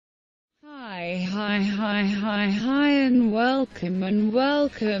Hi and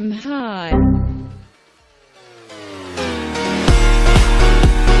welcome, hi.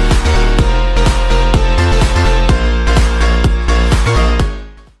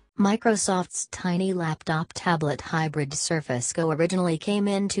 Microsoft's tiny laptop tablet hybrid Surface Go originally came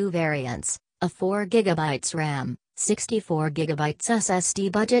in two variants, a 4GB RAM, 64GB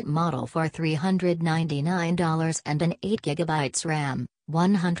SSD budget model for $399 and an 8GB RAM,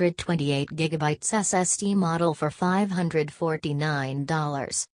 128GB SSD model for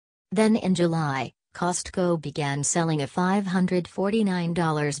 $549. Then in July, Costco began selling a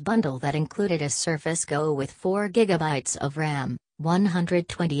 $549 bundle that included a Surface Go with 4GB of RAM,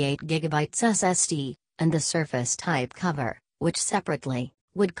 128GB SSD, and the Surface Type cover, which separately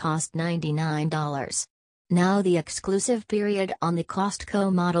would cost $99. Now the exclusive period on the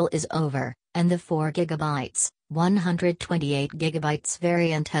Costco model is over, and the 4GB, 128GB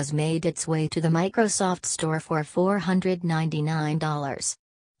variant has made its way to the Microsoft Store for $499.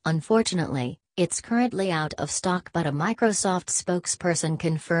 Unfortunately, it's currently out of stock, but a Microsoft spokesperson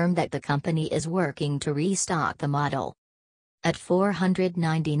confirmed that the company is working to restock the model. At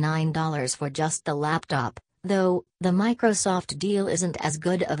 $499 for just the laptop, though, the Microsoft deal isn't as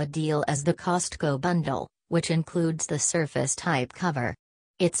good of a deal as the Costco bundle, which includes the Surface Type cover.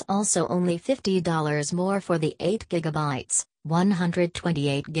 It's also only $50 more for the 8GB,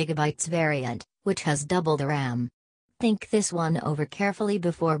 128GB variant, which has double the RAM. Think this one over carefully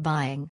before buying.